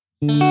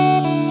Hey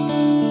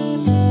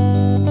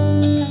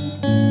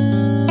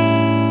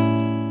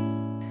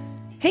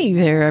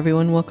there,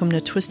 everyone. Welcome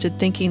to Twisted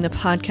Thinking, the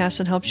podcast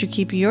that helps you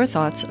keep your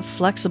thoughts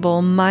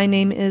flexible. My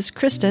name is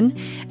Kristen,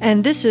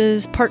 and this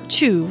is part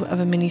 2 of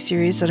a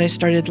mini-series that I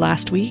started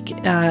last week.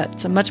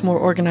 It's a much more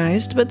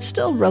organized, but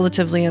still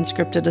relatively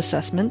unscripted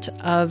assessment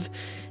of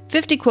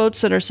 50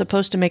 quotes that are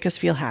supposed to make us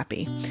feel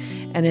happy.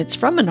 And it's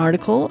from an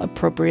article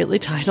appropriately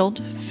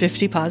titled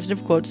 50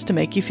 Positive Quotes to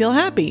Make You Feel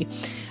Happy,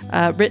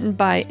 written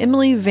by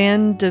Emily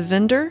Van de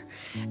Vender.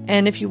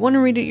 And if you want to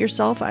read it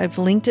yourself, I've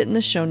linked it in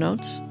the show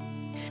notes.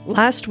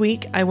 Last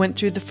week, I went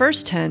through the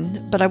first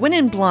 10, but I went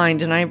in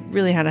blind and I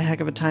really had a heck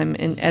of a time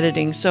in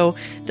editing. So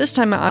this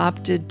time I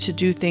opted to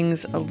do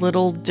things a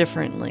little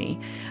differently.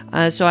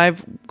 So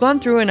I've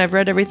gone through and I've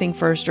read everything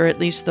first, or at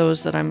least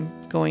those that I'm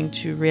going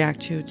to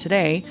react to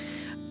today.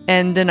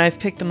 And then I've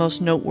picked the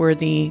most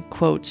noteworthy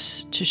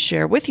quotes to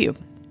share with you.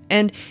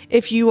 And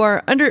if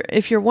you're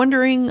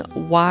wondering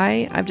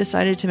why I've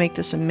decided to make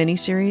this a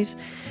mini-series,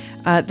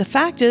 the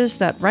fact is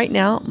that right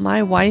now,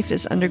 my wife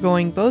is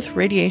undergoing both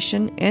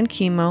radiation and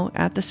chemo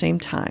at the same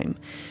time.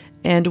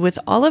 And with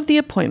all of the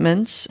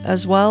appointments,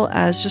 as well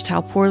as just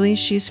how poorly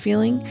she's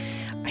feeling,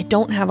 I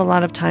don't have a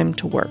lot of time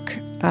to work.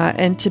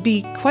 And to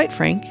be quite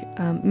frank,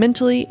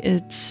 mentally,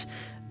 it's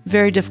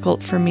very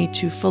difficult for me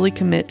to fully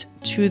commit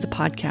to the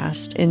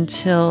podcast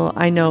until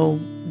I know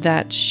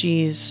that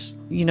she's,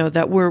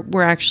 that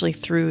we're actually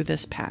through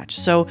this patch.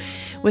 So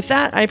with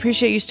that, I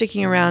appreciate you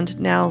sticking around.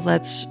 Now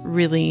let's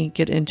really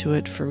get into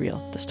it for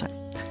real this time.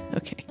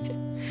 Okay.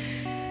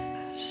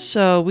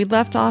 So we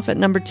left off at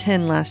number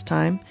 10 last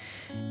time.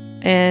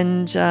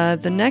 And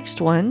the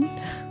next one,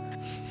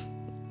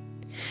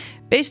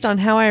 based on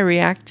how I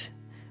react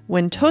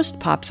when toast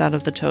pops out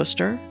of the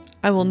toaster,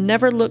 I will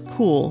never look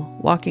cool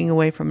walking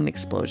away from an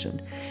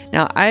explosion.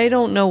 Now, I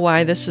don't know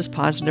why this is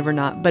positive or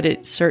not, but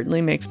it certainly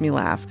makes me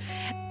laugh.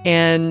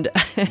 And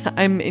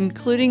I'm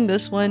including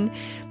this one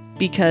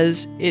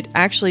because it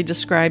actually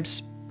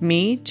describes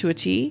me to a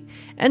T,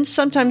 and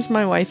sometimes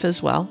my wife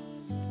as well.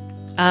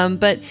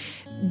 But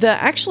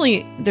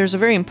there's a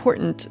very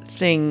important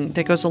thing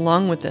that goes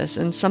along with this,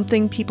 and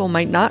something people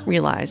might not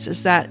realize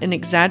is that an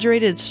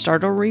exaggerated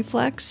startle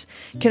reflex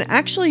can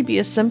actually be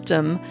a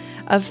symptom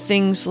of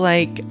things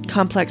like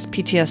complex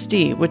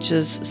PTSD, which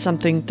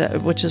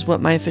is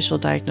what my official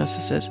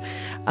diagnosis is.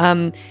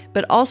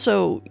 But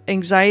also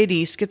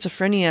anxiety,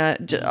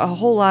 schizophrenia, a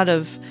whole lot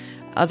of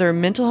other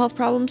mental health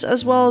problems,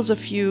 as well as a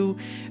few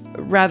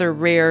rather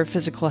rare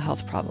physical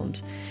health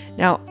problems.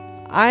 Now,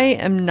 I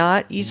am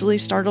not easily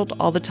startled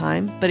all the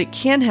time, but it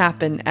can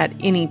happen at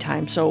any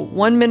time. So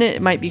 1 minute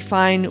it might be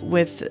fine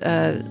with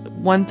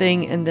one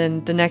thing, and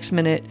then the next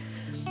minute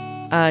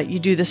you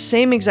do the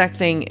same exact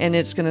thing and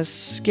it's going to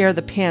scare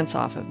the pants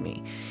off of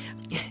me.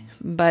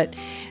 But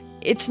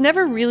it's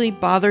never really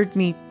bothered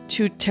me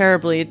too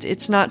terribly.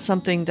 It's not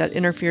something that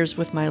interferes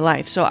with my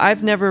life. So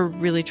I've never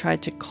really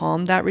tried to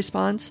calm that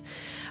response.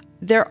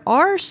 There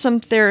are some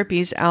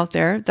therapies out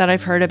there that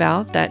I've heard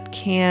about that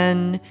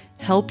can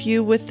help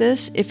you with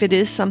this if it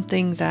is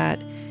something that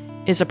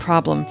is a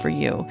problem for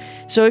you.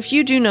 So if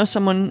you do know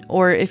someone,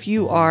 or if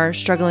you are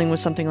struggling with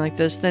something like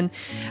this, then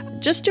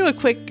just do a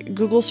quick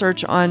Google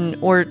search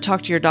or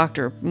talk to your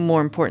doctor,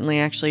 more importantly,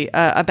 actually,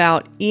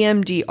 about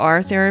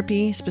EMDR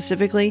therapy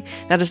specifically.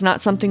 That is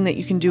not something that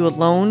you can do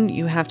alone.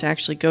 You have to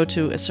actually go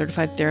to a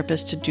certified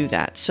therapist to do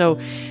that. So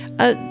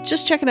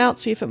just check it out,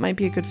 see if it might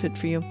be a good fit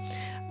for you.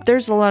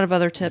 There's a lot of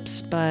other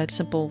tips, but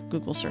simple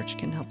Google search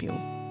can help you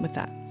with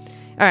that.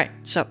 All right,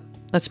 so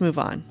let's move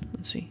on.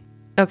 Let's see.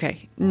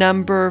 Okay,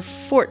 number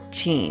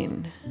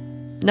 14.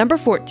 Number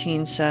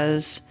 14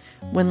 says,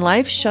 when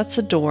life shuts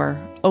a door,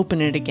 open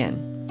it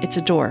again. It's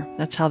a door.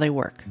 That's how they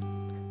work.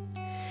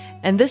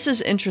 And this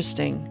is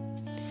interesting.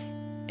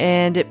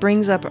 And it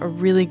brings up a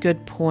really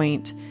good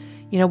point.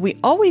 We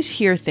always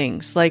hear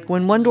things like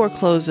when one door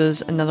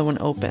closes, another one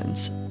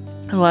opens.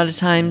 A lot of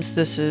times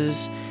this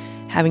is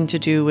having to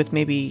do with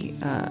maybe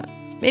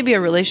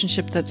a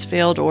relationship that's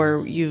failed,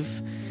 or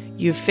you've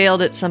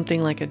failed at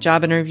something like a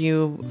job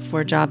interview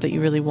for a job that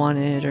you really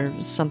wanted, or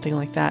something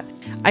like that.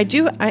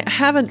 I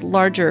have a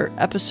larger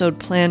episode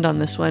planned on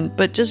this one,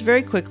 but just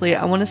very quickly,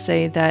 I want to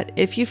say that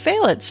if you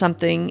fail at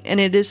something and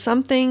it is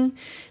something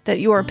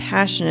that you are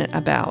passionate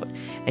about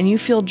and you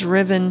feel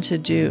driven to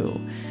do,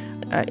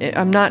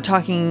 I'm not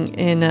talking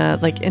in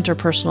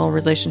interpersonal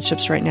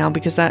relationships right now,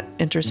 because that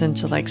enters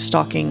into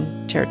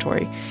stalking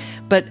territory.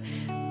 But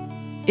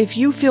if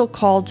you feel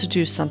called to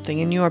do something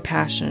and you are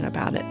passionate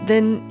about it,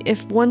 then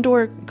if one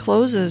door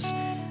closes,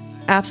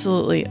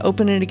 absolutely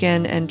open it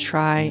again and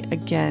try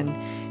again.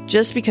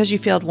 Just because you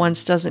failed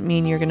once doesn't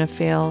mean you're going to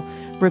fail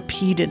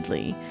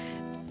repeatedly.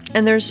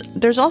 And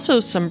there's also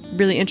some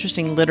really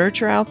interesting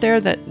literature out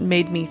there that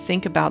made me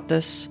think about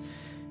this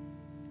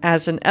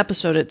as an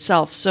episode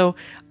itself. So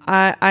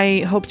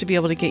I hope to be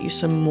able to get you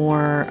some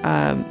more,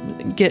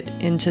 get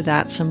into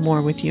that some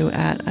more with you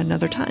at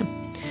another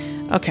time.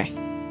 Okay,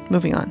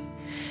 moving on.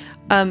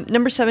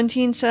 Number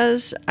 17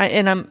 says,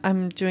 and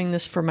I'm doing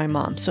this for my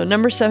mom. So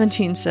number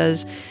 17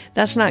 says,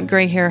 "That's not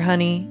gray hair,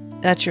 honey.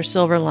 That's your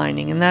silver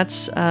lining." And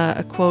that's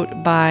a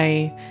quote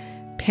by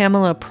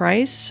Pamela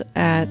Price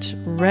at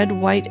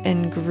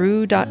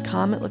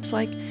redwhiteandgrew.com, it looks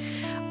like.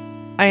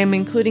 I am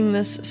including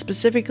this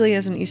specifically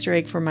as an Easter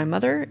egg for my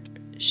mother.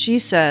 She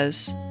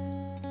says,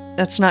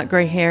 "That's not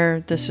gray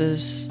hair. This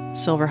is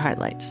silver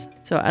highlights."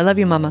 So I love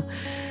you, Mama.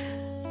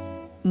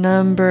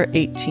 Number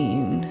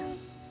 18.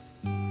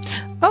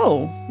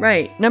 Oh,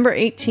 right. Number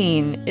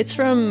 18. It's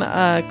from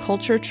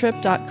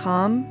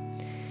culturetrip.com.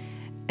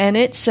 And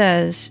it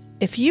says,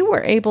 "If you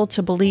were able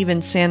to believe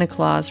in Santa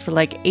Claus for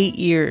like 8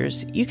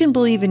 years, you can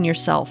believe in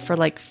yourself for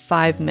like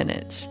 5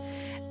 minutes."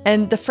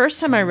 And the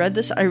first time I read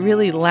this, I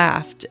really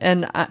laughed.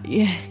 And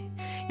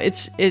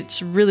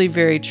it's really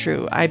very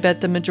true. I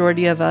bet the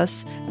majority of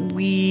us,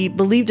 we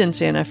believed in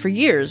Santa for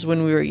years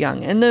when we were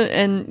young. And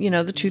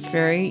the Tooth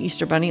Fairy,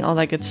 Easter Bunny, all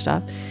that good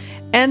stuff.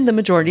 And the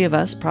majority of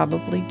us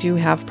probably do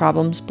have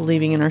problems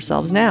believing in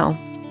ourselves now.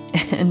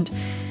 And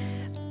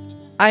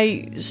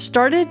I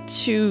started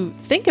to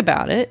think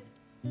about it.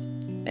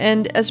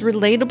 And as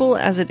relatable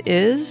as it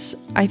is,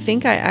 I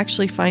think I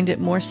actually find it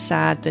more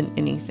sad than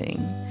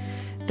anything.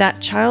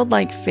 That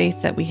childlike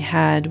faith that we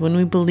had when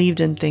we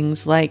believed in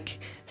things like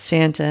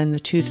Santa and the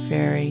Tooth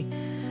Fairy,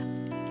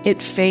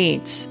 it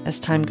fades as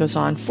time goes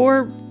on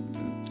for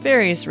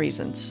various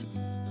reasons.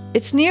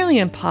 It's nearly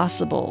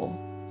impossible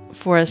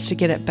for us to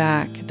get it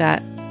back,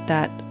 that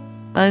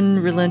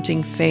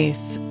unrelenting faith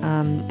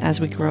as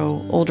we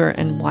grow older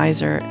and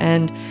wiser.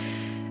 And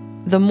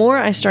the more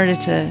I started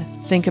to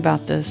think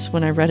about this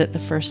when I read it the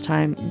first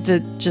time,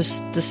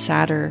 the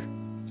sadder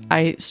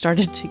I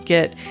started to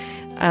get.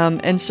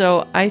 And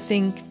so I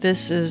think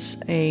this is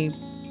a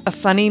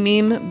funny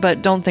meme,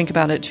 but don't think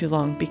about it too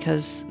long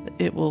because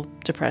it will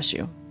depress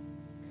you.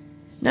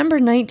 Number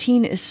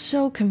 19 is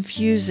so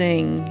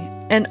confusing,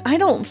 and I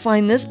don't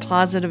find this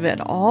positive at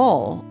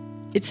all.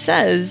 It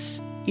says,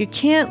 "You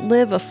can't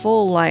live a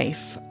full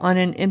life on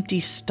an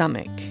empty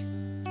stomach."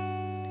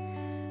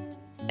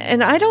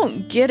 And I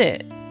don't get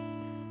it.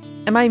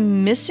 Am I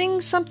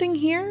missing something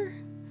here?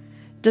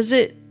 Does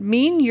it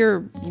mean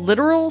your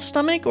literal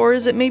stomach, or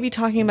is it maybe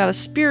talking about a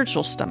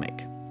spiritual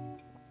stomach?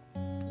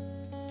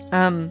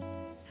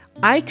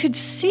 I could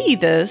see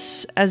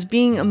this as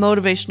being a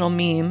motivational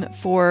meme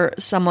for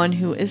someone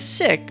who is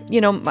sick.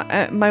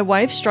 My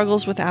wife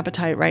struggles with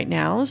appetite right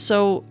now,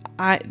 so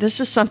this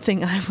is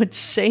something I would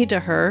say to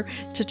her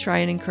to try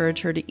and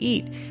encourage her to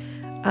eat.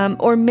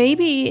 Or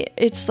maybe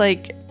it's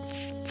like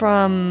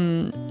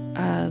from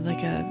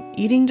like a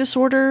eating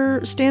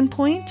disorder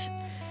standpoint.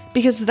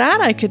 Because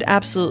that I could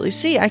absolutely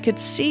see. I could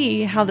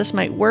see how this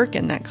might work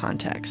in that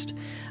context.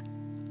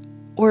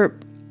 Or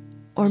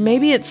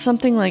maybe it's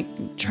something like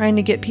trying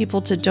to get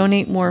people to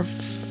donate more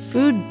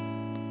food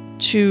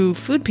to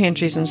food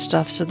pantries and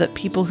stuff so that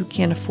people who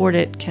can't afford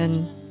it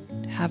can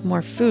have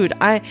more food.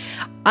 I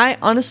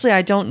honestly,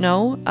 I don't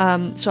know.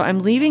 So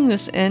I'm leaving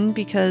this in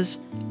because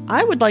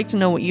I would like to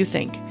know what you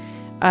think.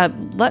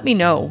 Let me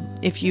know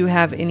if you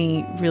have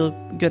any real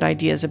good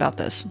ideas about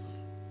this.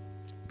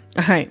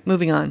 All right,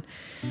 moving on.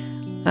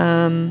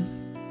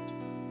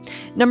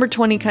 Number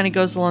 20 kind of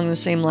goes along the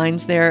same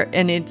lines there,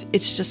 and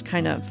it's just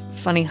kind of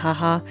funny,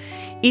 haha.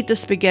 "Eat the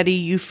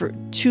spaghetti,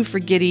 too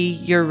forgetty,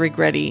 you're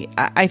regretty."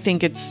 I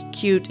think it's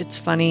cute, it's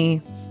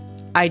funny.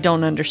 I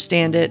don't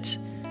understand it.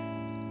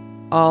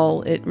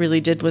 All it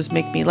really did was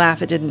make me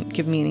laugh. It didn't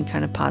give me any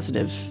kind of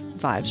positive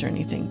vibes or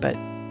anything, but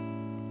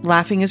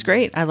laughing is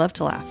great. I love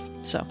to laugh,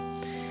 so.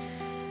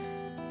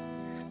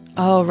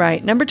 All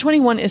right, number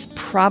 21 is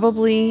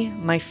probably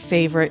my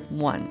favorite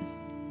one.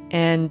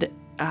 And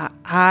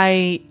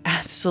I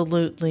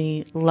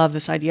absolutely love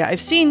this idea. I've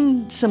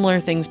seen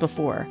similar things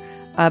before,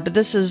 but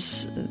this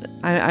is,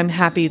 I'm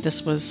happy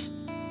this was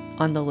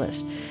on the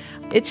list.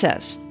 It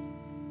says,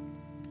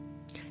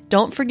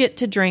 "Don't forget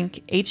to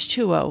drink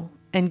H2O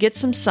and get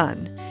some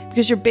sun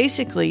because you're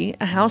basically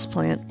a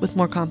houseplant with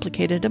more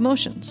complicated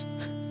emotions."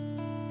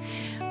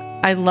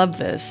 I love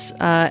this.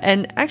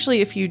 And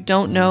actually, if you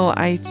don't know,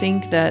 I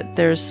think that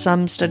there's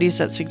some studies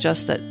that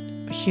suggest that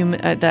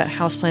that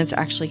houseplants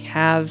actually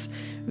have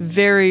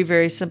very,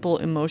 very simple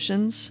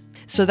emotions.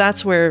 So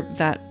that's where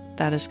that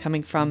is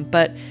coming from.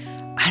 But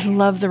I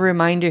love the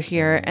reminder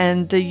here,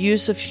 and the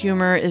use of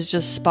humor is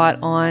just spot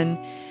on.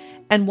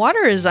 And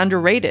water is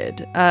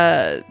underrated,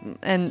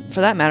 and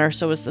for that matter,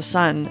 so is the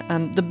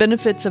sun. The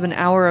benefits of an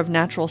hour of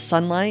natural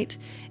sunlight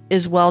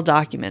is well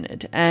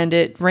documented, and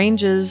it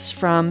ranges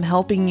from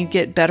helping you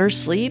get better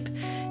sleep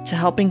to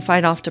helping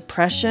fight off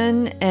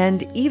depression,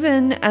 and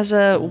even as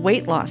a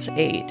weight loss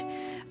aid.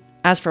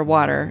 As for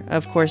water,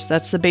 of course,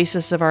 that's the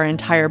basis of our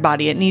entire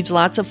body. It needs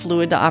lots of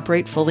fluid to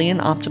operate fully and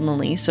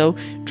optimally, so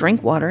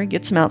drink water,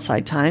 get some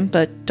outside time,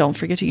 but don't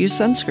forget to use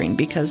sunscreen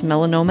because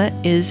melanoma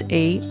is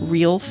a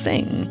real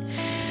thing.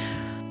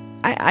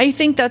 I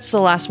think that's the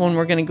last one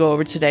we're going to go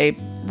over today.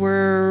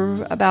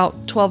 We're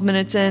about 12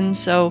 minutes in,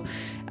 so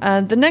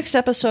The next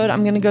episode,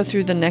 I'm going to go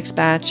through the next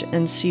batch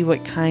and see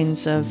what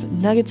kinds of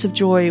nuggets of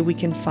joy we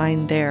can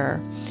find there.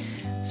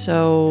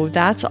 So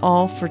that's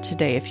all for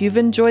today. If you've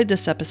enjoyed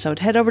this episode,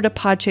 head over to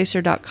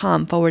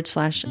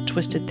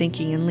podchaser.com/twisted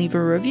thinking and leave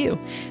a review.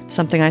 If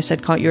something I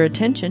said caught your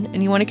attention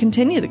and you want to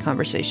continue the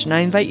conversation, I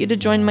invite you to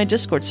join my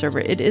Discord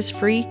server. It is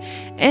free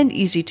and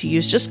easy to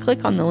use. Just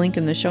click on the link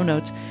in the show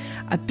notes.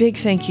 A big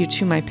thank you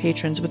to my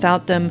patrons.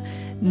 Without them,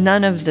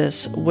 none of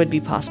this would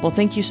be possible.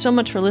 Thank you so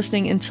much for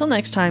listening. Until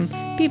next time,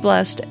 be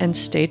blessed and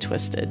stay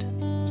twisted.